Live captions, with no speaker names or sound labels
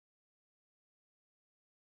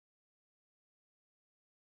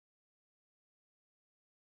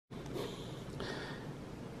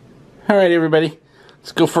Alright everybody,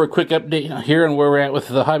 let's go for a quick update here on where we're at with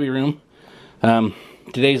the hobby room.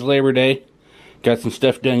 Today's Labor Day. Got some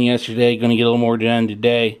stuff done yesterday, going to get a little more done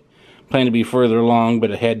today. Plan to be further along,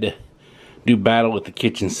 but I had to do battle with the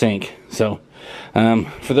kitchen sink. So,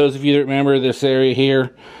 for those of you that remember this area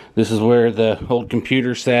here, this is where the old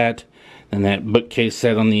computer sat, and that bookcase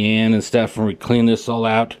sat on the end and stuff, and we cleaned this all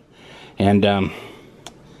out. And,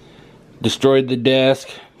 destroyed the desk,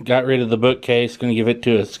 got rid of the bookcase, going to give it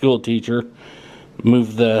to a school teacher,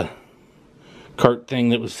 moved the cart thing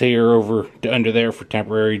that was here over to under there for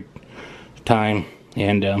temporary time,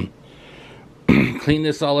 and cleaned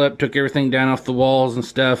this all up, took everything down off the walls and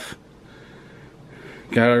stuff,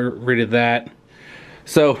 got rid of that.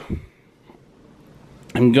 So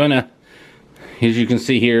I'm gonna, as you can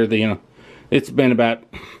see here, it's been about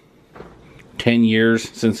 10 years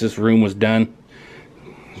since this room was done.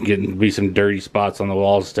 Getting to be some dirty spots on the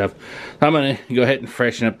walls and stuff. I'm gonna go ahead and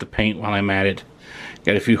freshen up the paint while I'm at it.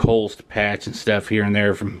 Got a few holes to patch and stuff here and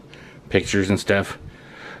there from pictures and stuff.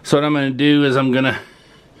 So what I'm gonna do is I'm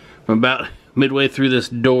about midway through this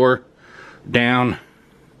door down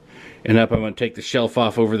and up. I'm gonna take the shelf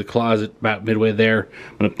off over the closet about midway there.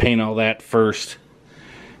 I'm gonna paint all that first,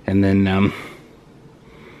 and then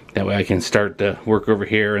that way I can start the work over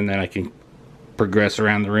here, and then I can progress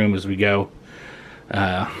around the room as we go.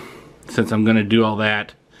 Since I'm going to do all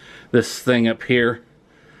that, this thing up here,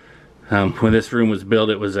 when this room was built,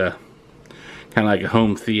 it was a kind of like a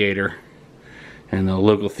home theater, and the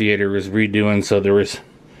local theater was redoing, so there was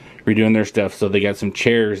redoing their stuff, so they got some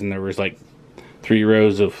chairs, and there was like 3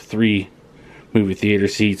 rows of 3 movie theater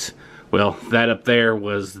seats. Well, that up there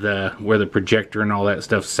was where the projector and all that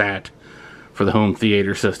stuff sat for the home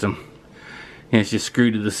theater system, and it's just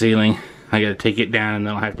screwed to the ceiling. I got to take it down, and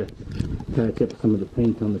then I'll have to patch up some of the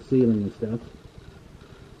paint on the ceiling and stuff.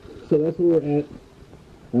 So that's where we're at.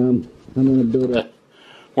 I'm going to build a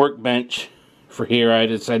workbench for here. I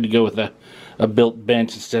decided to go with a built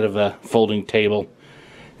bench instead of a folding table,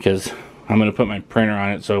 because I'm going to put my printer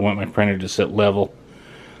on it, so I want my printer to sit level.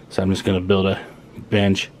 So I'm just going to build a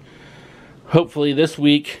bench. Hopefully this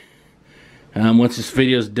week, once this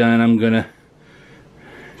video is done, I'm going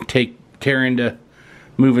to tear into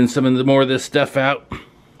moving some of the more of this stuff out,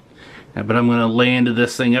 but I'm gonna lay into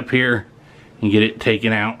this thing up here and get it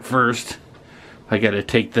taken out first. I gotta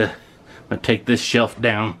take this shelf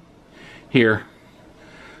down here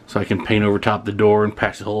so I can paint over top the door and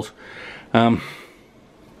patch the holes. I'm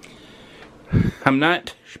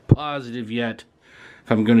not positive yet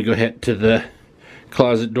if I'm gonna go ahead to the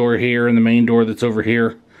closet door here and the main door that's over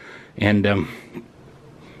here, and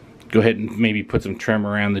go ahead and maybe put some trim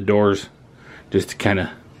around the doors, just to kind of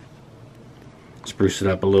spruce it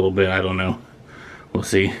up a little bit. I don't know. We'll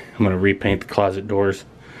see. I'm going to repaint the closet doors.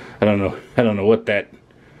 I don't know what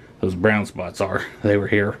those brown spots are. They were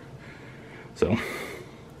here. So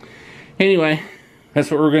anyway, that's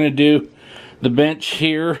what we're going to do. The bench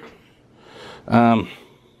here, from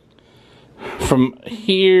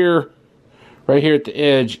here, right here at the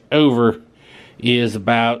edge over, is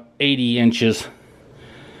about 80 inches.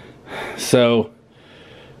 So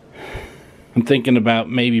I'm thinking about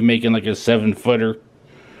maybe making like a 7-footer.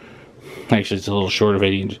 Actually, it's a little short of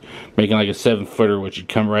 80 inches. Making like a 7-footer, which would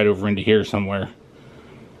come right over into here somewhere.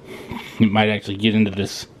 It might actually get into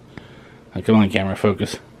this. Come on, camera,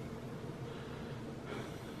 focus.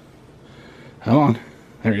 Come on.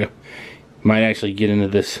 There we go. Might actually get into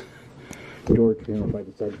this door trim if I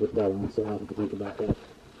decide to put that on, so I'll have to think about that.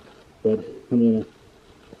 But on the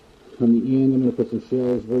end, I'm going to put some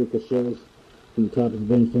shelves, vertical shelves, from the top of the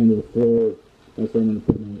bench down to the floor. That's where I'm going to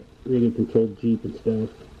put my radio controlled Jeep and stuff.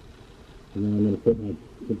 And then I'm going to put my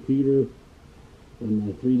computer and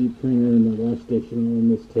my 3D printer and my wash station all on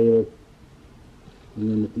this table. And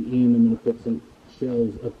then at the end I'm going to put some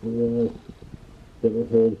shelves up the wall that will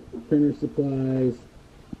hold printer supplies,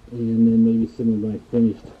 and then maybe some of my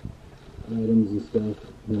finished items and stuff.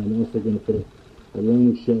 And I'm also going to put a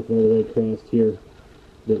long shelf all the way across here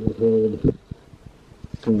that will hold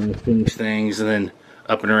some of my finished things, and then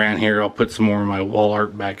up and around here I'll put some more of my wall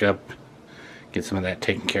art back up, get some of that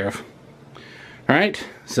taken care of. Alright,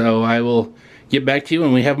 so I will get back to you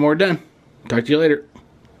when we have more done. Talk to you later.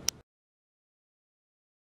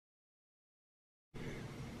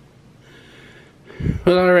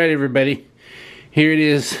 Well, alright everybody, here it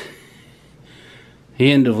is,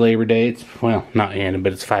 the end of Labor Day. It's, well, not end,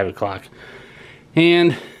 but it's 5 o'clock.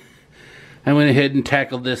 And I went ahead and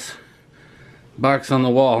tackled this box on the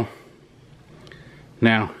wall.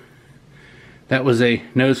 Now, that was a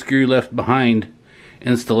no screw left behind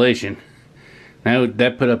installation. Now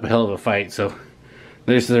that put up a hell of a fight. So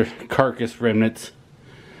there's the carcass remnants,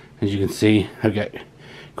 As you can see, I've got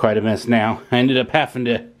quite a mess now. I ended up having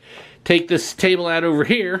to take this table out over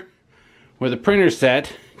here where the printer's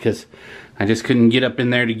sat, because I just couldn't get up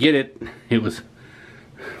in there to get it. It was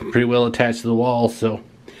pretty well attached to the wall, so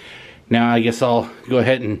now I guess I'll go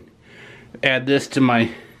ahead and add this to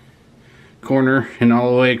my corner and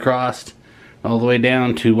all the way across, all the way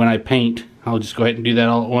down to when I paint. I'll just go ahead and do that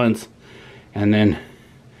all at once. And then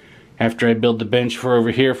after I build the bench for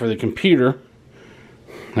over here for the computer,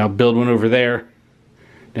 I'll build one over there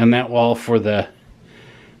down that wall for the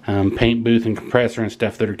paint booth and compressor and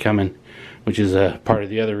stuff that are coming, which is a part of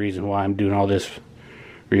the other reason why I'm doing all this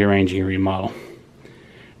rearranging and remodel.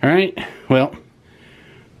 Alright, well,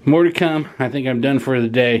 more to come. I think I'm done for the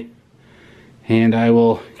day, and I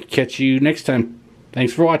will catch you next time.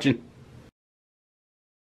 Thanks for watching.